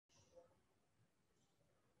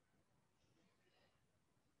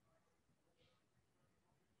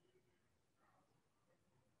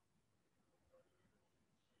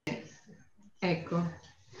Ecco,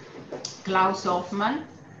 Klaas Hofman.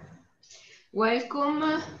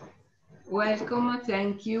 Welcome, welcome.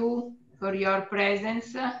 Thank you for your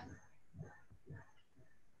presence.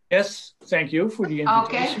 Yes, thank you for the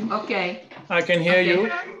invitation. Okay. I can hear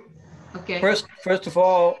you. Okay. First of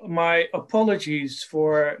all, my apologies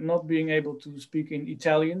for not being able to speak in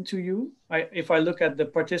Italian to you. If I look at the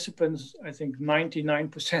participants, I think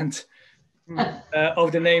 99%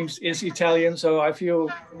 of the names is Italian, so I feel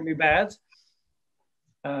really bad.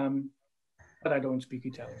 But I don't speak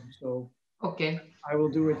Italian, so okay. I will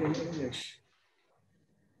do it in English.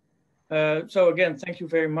 So again, thank you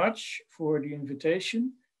very much for the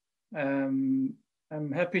invitation. I'm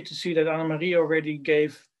happy to see that Annemarie already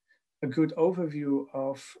gave a good overview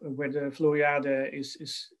of where the Floriade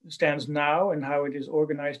stands now and how it is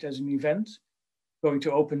organized as an event, going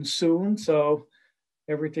to open soon. So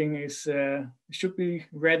everything is should be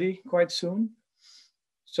ready quite soon.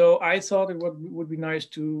 So I thought it would be nice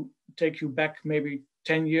to take you back maybe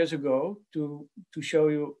 10 years ago to show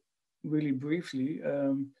you really briefly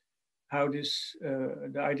how this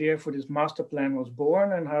the idea for this master plan was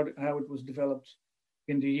born and how it was developed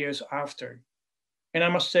in the years after. And I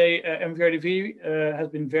must say, MVRDV has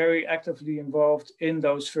been very actively involved in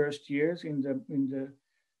those first years, in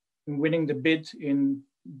winning the bid, in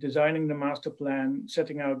designing the master plan,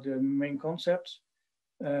 setting out the main concepts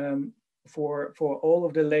for all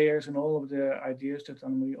of the layers and all of the ideas that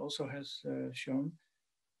Annemarie also has shown.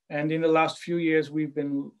 And in the last few years, we've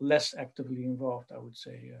been less actively involved, I would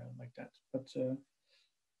say, like that. But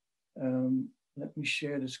let me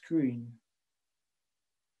share the screen.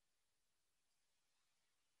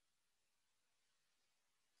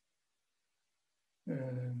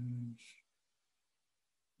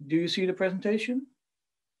 Do you see the presentation?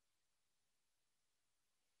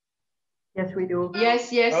 Yes, we do. Yes,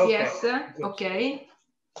 okay. Yes. Okay.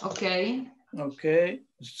 Okay.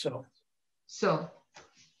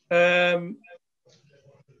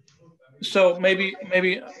 So maybe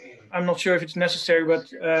I'm not sure if it's necessary, but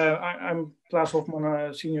I'm Klaas Hofman,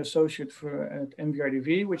 a senior associate at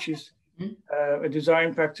MVRDV, which is a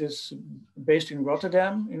design practice based in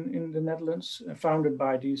Rotterdam in the Netherlands, founded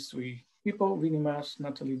by these three people, Winnie Maas,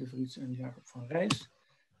 Nathalie de Vries, and Jacob van Rijs.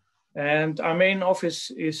 And our main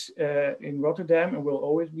office is in Rotterdam and will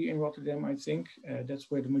always be in Rotterdam, I think.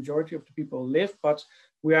 That's where the majority of the people live, but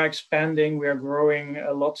we are expanding, we are growing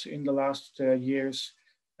a lot in the last years,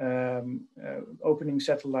 opening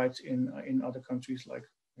satellites in other countries like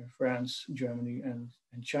France, Germany, and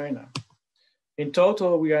China. In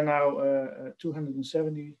total, we are now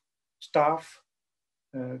 270 staff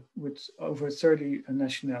with over 30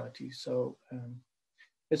 nationalities. So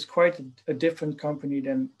it's quite a different company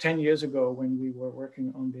than 10 years ago when we were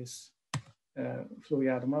working on this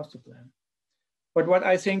Floriade master plan. But what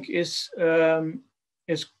I think is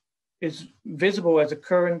visible as a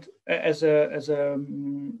current, as a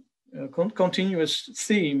continuous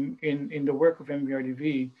theme in the work of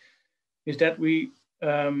MVRDV is that we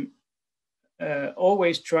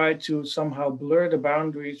always try to somehow blur the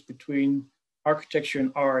boundaries between architecture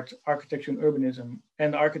and art, architecture and urbanism,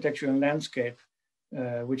 and architecture and landscape,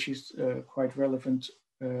 which is quite relevant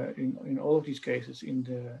in all of these cases in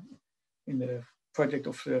the project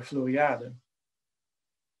of Floriade.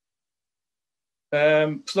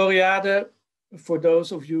 Floriade, for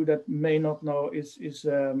those of you that may not know, it's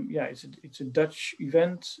a Dutch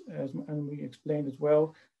event, as we explained as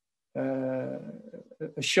well,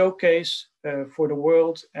 a showcase for the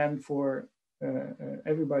world and for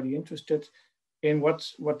everybody interested in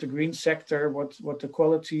what the green sector, what the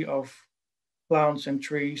quality of plants and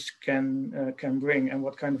trees can bring, and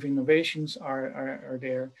what kind of innovations are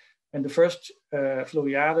there. And the first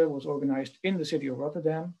Floriade was organized in the city of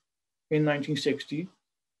Rotterdam in 1960.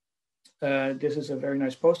 This is a very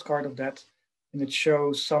nice postcard of that, and it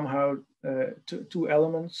shows somehow two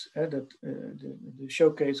elements, the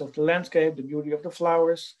showcase of the landscape, the beauty of the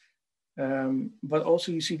flowers, but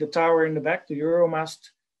also you see the tower in the back, the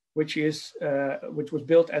Euromast, which was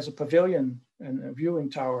built as a pavilion and a viewing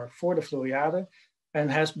tower for the Floriade,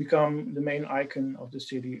 and has become the main icon of the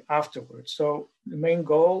city afterwards. So the main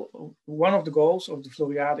goal, one of the goals of the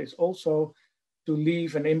Floriade, is also to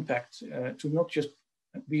leave an impact, to not just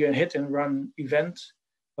be a hit and run event,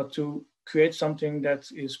 but to create something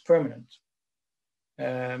that is permanent.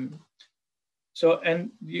 And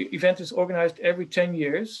the event is organized every 10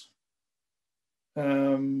 years.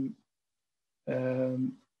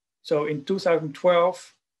 So in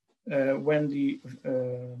 2012, when the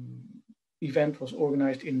event was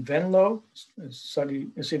organized in Venlo, a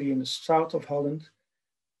city in the south of Holland,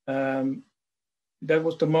 that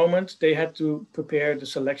was the moment they had to prepare the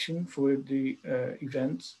selection for the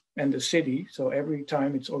event and the city. So every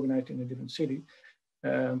time it's organized in a different city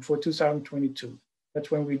for 2022.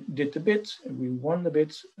 That's when we did the bid and we won the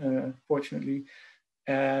bid, fortunately.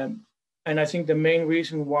 And I think the main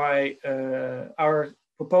reason why our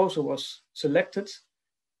proposal was selected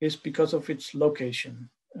is because of its location.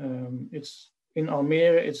 It's in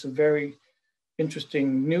Almere. It's a very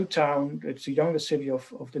interesting new town. It's the youngest city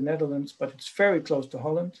of the Netherlands, but it's very close to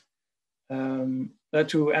Holland,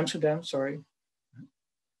 to Amsterdam, sorry.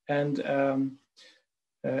 And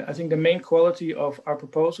I think the main quality of our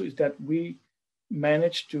proposal is that we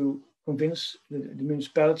managed to convince the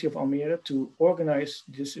municipality of Almere to organize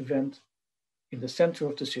this event in the center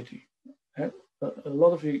of the city. A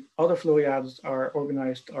lot of the other Floriades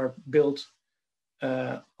are built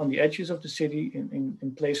on the edges of the city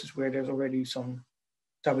in places where there's already some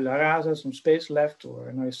tabula rasa, some space left, or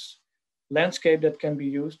a nice landscape that can be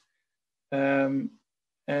used. And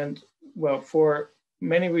well, for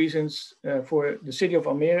many reasons, for the city of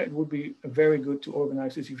Almere, it would be very good to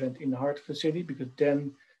organize this event in the heart of the city, because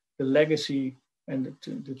then the legacy and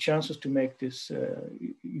the chances to make this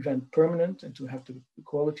event permanent and to have the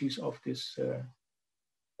qualities of this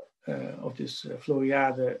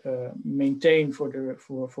Floriade maintained for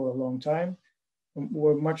a long time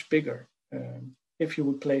were much bigger if you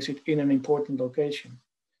would place it in an important location.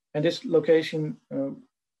 And this location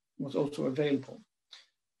was also available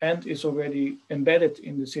and is already embedded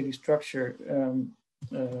in the city structure.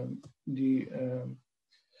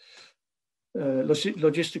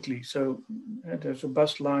 Logistically, so there's a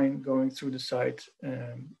bus line going through the site.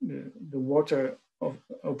 The water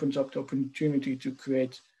opens up the opportunity to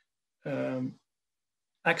create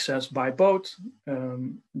access by boat.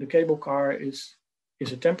 The cable car is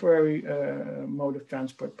a temporary mode of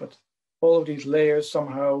transport, but all of these layers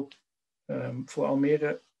somehow for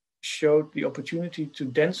Almere showed the opportunity to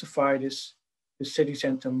densify this city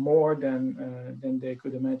center more than they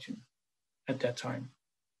could imagine at that time.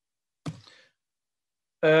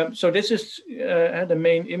 So this is the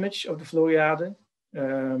main image of the Floriade,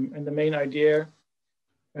 and the main idea,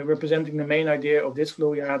 representing the main idea of this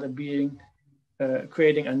Floriade being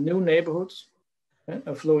creating a new neighborhood,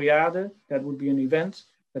 a Floriade that would be an event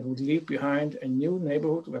that would leave behind a new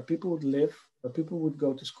neighborhood where people would live, where people would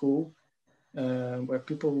go to school, where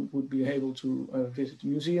people would be able to visit the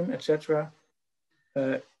museum, etc.,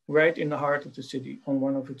 right in the heart of the city on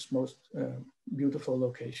one of its most beautiful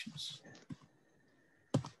locations.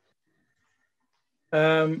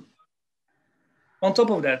 On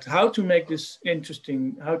top of that, how to make this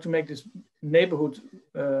interesting, how to make this neighborhood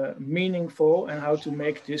meaningful, and how to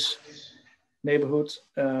make this neighborhood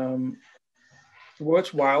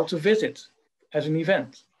worthwhile to visit as an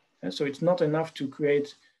event. And so it's not enough to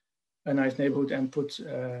create a nice neighborhood and put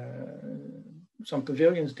some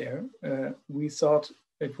pavilions there. We thought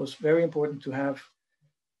it was very important to have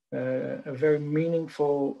a very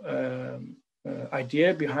meaningful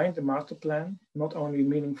idea behind the master plan, not only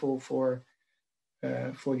meaningful for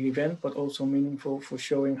the event, but also meaningful for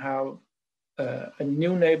showing how a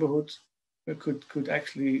new neighborhood could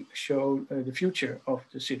actually show the future of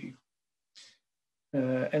the city.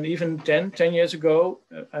 And even 10 years ago,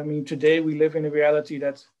 I mean, today we live in a reality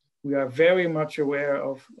that we are very much aware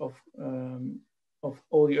of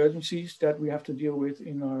all the urgencies that we have to deal with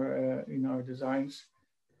in our designs,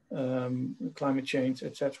 climate change,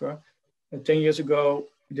 etc. 10 years ago,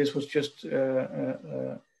 this was just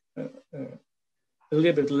a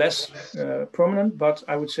little bit less prominent, but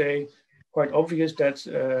I would say quite obvious that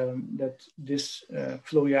that this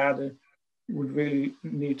Floriade would really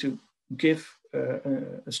need to give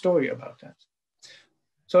a story about that.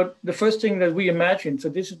 So the first thing that we imagined, so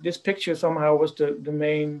this picture somehow was the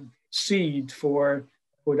main seed for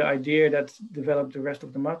the idea that developed the rest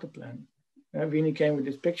of the master plan. Winnie came with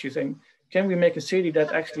this picture saying, can we make a city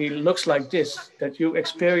that actually looks like this, that you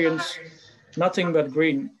experience nothing but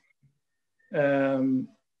green,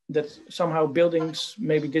 that somehow buildings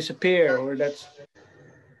maybe disappear, or that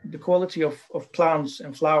the quality of plants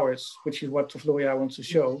and flowers, which is what the Floriade wants to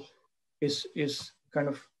show, is kind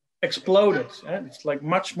of exploded. It's like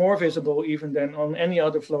much more visible even than on any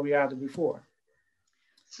other Floriade before.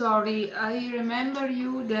 Sorry, I remember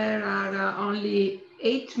you, there are only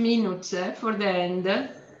 8 minutes for the end.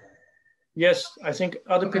 Yes, I think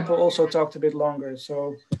other people also talked a bit longer,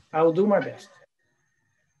 so I will do my best.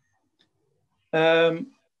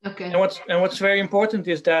 Okay. And what's very important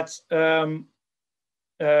is that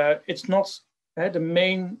it's not the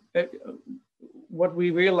main. What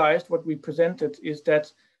we realized, what we presented, is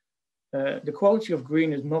that the quality of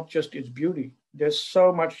green is not just its beauty. There's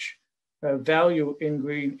so much value in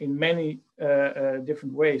green in many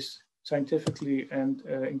different ways, scientifically and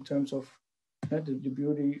in terms of the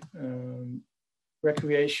beauty,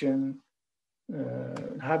 recreation,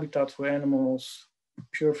 habitat for animals,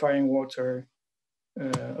 purifying water,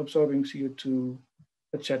 absorbing CO2,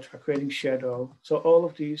 etc., creating shadow. So all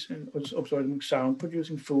of these, and absorbing sound,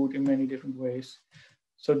 producing food in many different ways.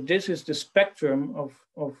 So this is the spectrum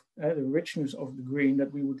of the richness of the green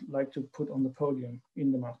that we would like to put on the podium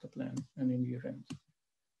in the master plan and in the event.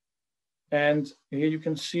 And here you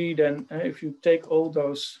can see then, if you take all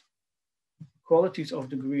those qualities of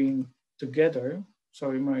the green together,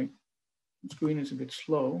 sorry, my screen is a bit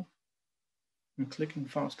slow, I'm clicking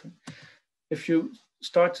faster. If you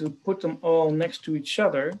start to put them all next to each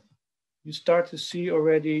other, you start to see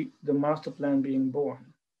already the master plan being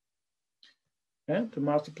born. The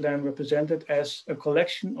master plan represented as a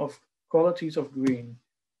collection of qualities of green.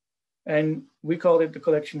 And we call it the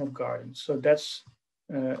collection of gardens. So that's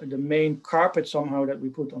the main carpet somehow that we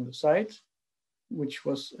put on the site, which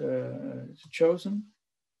was chosen.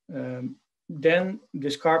 Then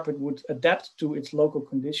this carpet would adapt to its local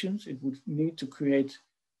conditions. It would need to create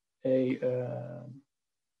a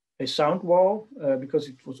sound wall because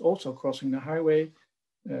it was also crossing the highway.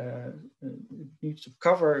 It needs to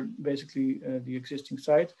cover basically the existing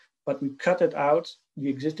site, but we cut it out, the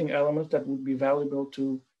existing elements that would be valuable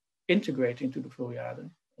to integrate into the Floriade,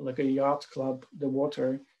 like a yacht club, the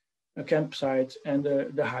water, a campsite, and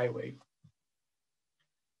the highway.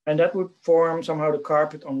 And that would form somehow the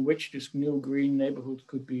carpet on which this new green neighborhood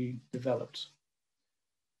could be developed.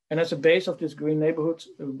 And as a base of this green neighborhood,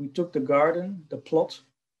 we took the garden, the plot,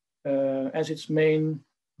 as its main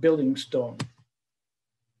building stone.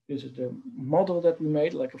 This is the model that we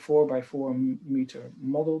made, like a 4x4 meter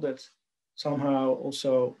model that somehow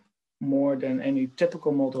also more than any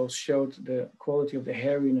typical model showed the quality of the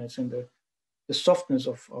hairiness and the softness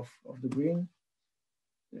of the green.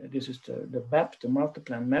 This is the map, the master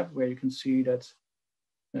plan map, where you can see that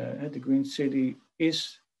the green city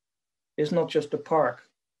is not just a park,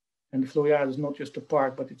 and the Floriade is not just a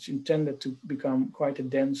park, but it's intended to become quite a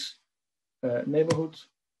dense neighborhood.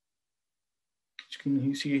 You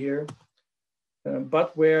can see here,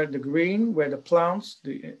 but where the green, where the plants,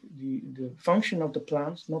 the function of the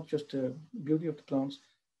plants, not just the beauty of the plants,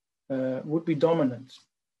 would be dominant.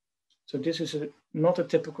 So this is not a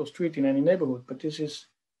typical street in any neighborhood, but this is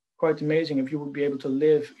quite amazing if you would be able to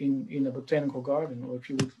live in a botanical garden, or if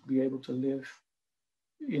you would be able to live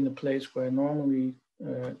in a place where normally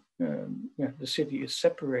the city is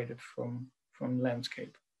separated from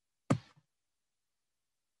landscape.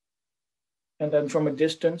 And then from a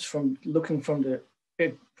distance, from looking from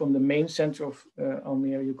the main center of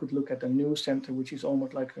Almere, you could look at the new center, which is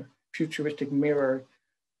almost like a futuristic mirror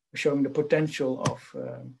showing the potential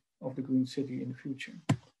of the green city in the future.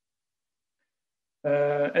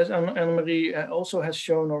 As Anne-Marie also has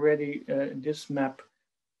shown already in this map,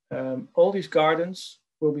 all these gardens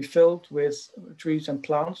will be filled with trees and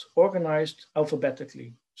plants organized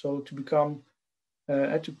alphabetically. So to become,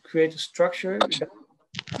 to create a structure,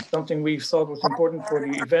 something we thought was important for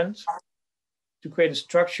the event, to create a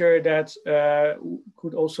structure that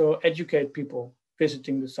could also educate people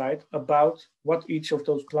visiting the site about what each of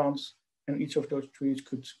those plants and each of those trees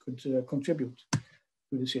could contribute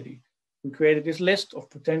to the city. We created this list of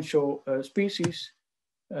potential species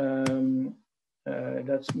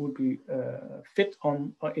that would be fit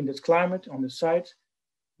in this climate on the site.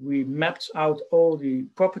 We mapped out all the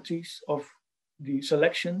properties of the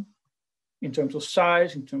selection in terms of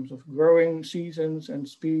size, in terms of growing seasons and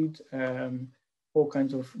speed, all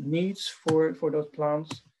kinds of needs for those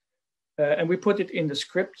plants. And we put it in the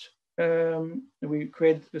script. We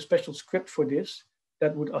created a special script for this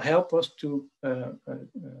that would help us to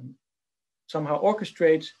somehow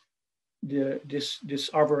orchestrate this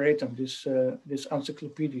arboretum, this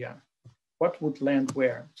encyclopedia. What would land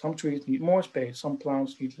where? Some trees need more space, some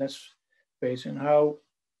plants need less space, and how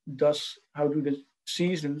do the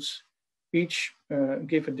seasons each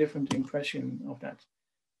give a different impression of that?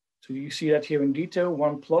 So you see that here in detail.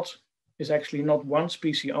 One plot is actually not one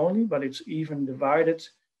species only, but it's even divided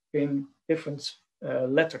in different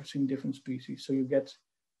letters in different species. So you get,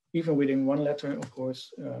 even within one letter, of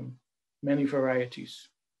course, many varieties.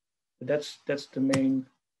 But that's the main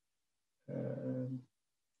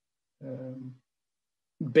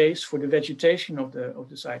base for the vegetation of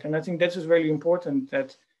the site. And I think that is really important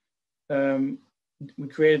that we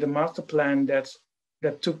created a master plan that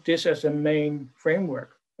took this as a main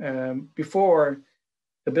framework before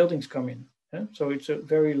the buildings come in. So it's a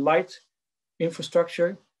very light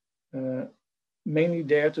infrastructure, mainly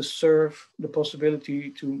there to serve the possibility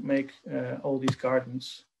to make all these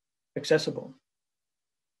gardens accessible.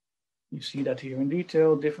 You see that here in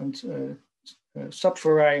detail, different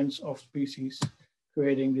sub-variants of species,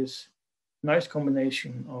 creating this nice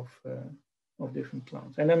combination of different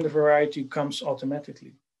plants. And then the variety comes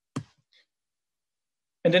automatically.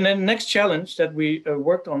 And then the next challenge that we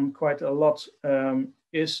worked on quite a lot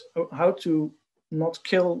is how to not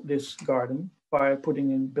kill this garden by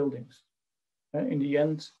putting in buildings. In the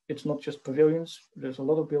end, it's not just pavilions. There's a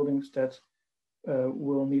lot of buildings that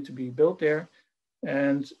will need to be built there.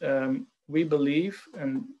 And we believe,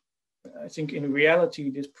 and I think in reality,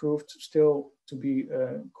 this proved still to be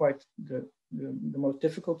quite the most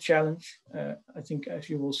difficult challenge, I think, as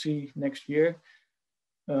you will see next year.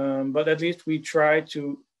 But at least we try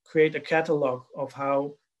to create a catalog of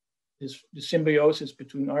how the symbiosis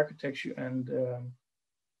between architecture and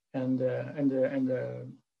the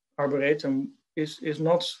arboretum is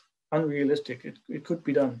not unrealistic. It could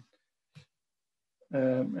be done,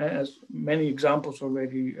 as many examples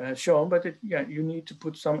already shown. But you need to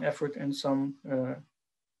put some effort and some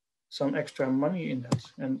extra money in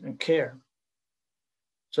that and care.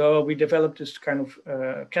 So we developed this kind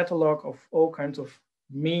of catalog of all kinds of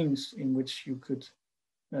means in which you could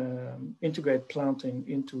integrate planting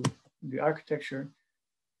into the architecture.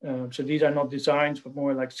 So these are not designs, but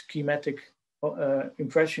more like schematic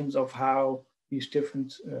impressions of how these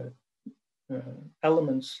different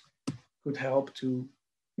elements could help to,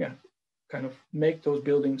 kind of make those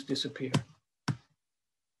buildings disappear.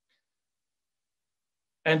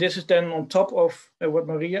 And this is then on top of what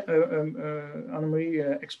Anne-Marie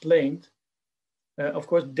explained. Of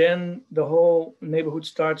course, then the whole neighborhood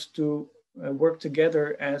starts to work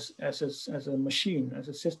together as a machine, as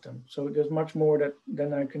a system. So there's much more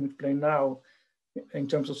than I can explain now in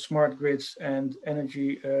terms of smart grids and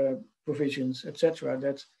energy provisions, etc.,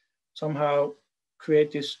 that somehow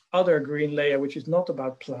create this other green layer, which is not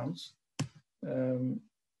about plants,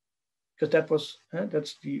 because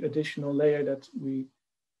that's the additional layer that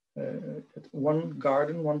that one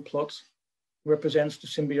garden, one plot represents the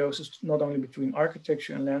symbiosis not only between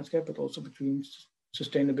architecture and landscape, but also between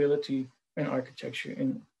sustainability and architecture.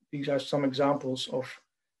 And these are some examples of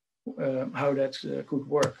how that could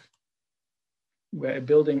work, where a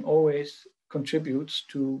building always contributes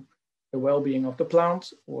to the well-being of the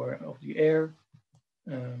plant or of the air,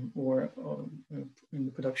 or in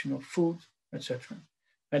the production of food, etc.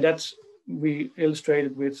 And that's we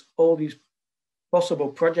illustrated with all these possible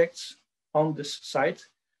projects on this site,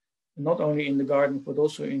 not only in the garden, but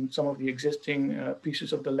also in some of the existing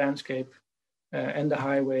pieces of the landscape and the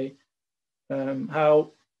highway,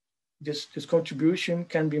 how this contribution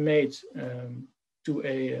can be made to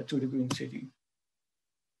the green city.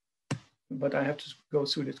 But I have to go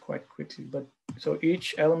through this quite quickly. But so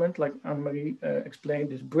each element, like Anne-Marie explained,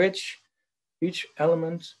 this bridge, each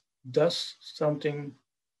element does something,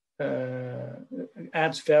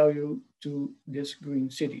 adds value to this green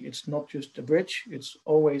city. It's not just a bridge, it's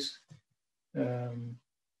always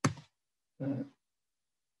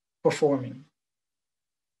performing.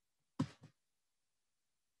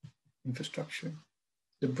 Infrastructure.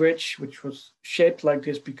 The bridge, which was shaped like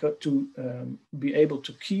this because to be able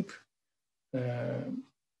to keep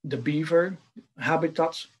the beaver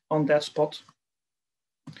habitat on that spot.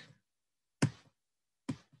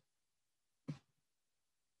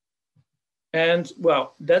 And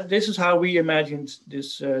well, this is how we imagined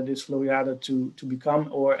this Floriade to become,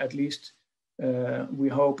 or at least we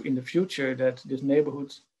hope in the future that this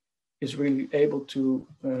neighborhood is really able to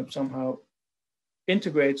somehow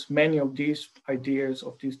integrate many of these ideas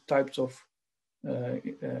of these types of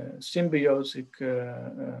symbiotic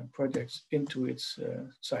projects into its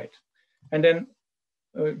site. And then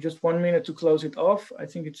just 1 minute to close it off. I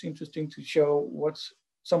think it's interesting to show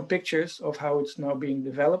some pictures of how it's now being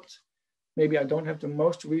developed. Maybe I don't have the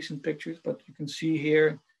most recent pictures, but you can see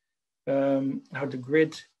here how the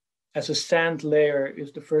grid as a sand layer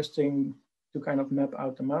is the first thing to kind of map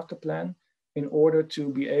out the master plan in order to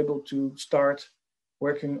be able to start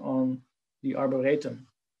working on the arboretum.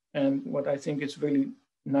 And what I think is really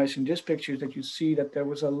nice in this picture is that you see that there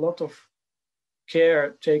was a lot of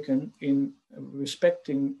care taken in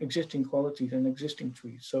respecting existing qualities and existing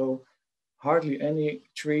trees. So hardly any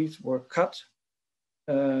trees were cut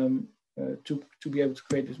to be able to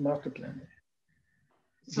create this master plan.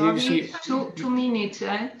 Sorry, see, 2 minutes,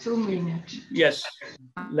 2 minutes. Yes,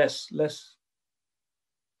 less.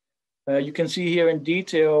 You can see here in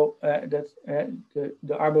detail that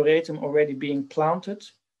the arboretum already being planted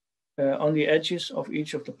on the edges of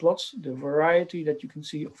each of the plots. The variety that you can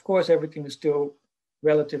see, of course, everything is still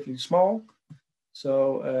relatively small,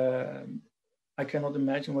 So I cannot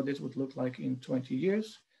imagine what this would look like in 20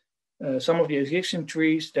 years. Some of the existing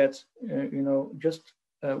trees that, just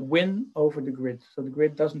win over the grid. So the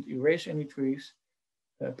grid doesn't erase any trees.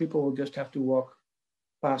 People will just have to walk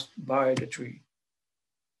past by the tree.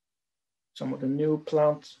 Some of the new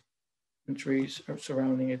plants and trees are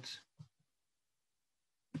surrounding it.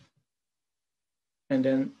 And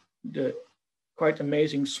then the quite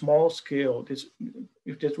amazing small scale,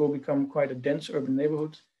 if this will become quite a dense urban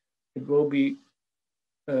neighborhood, it will be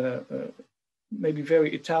maybe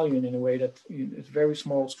very Italian in a way that it's very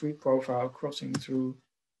small street profile crossing through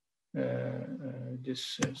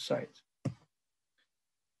this site.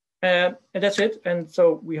 And that's it. And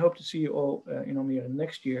so we hope to see you all in Almere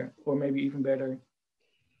next year, or maybe even better,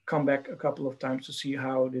 come back a couple of times to see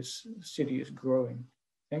how this city is growing.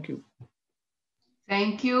 Thank you.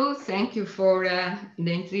 Thank you. Thank you for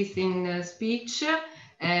the interesting speech.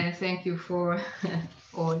 Thank you for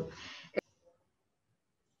all.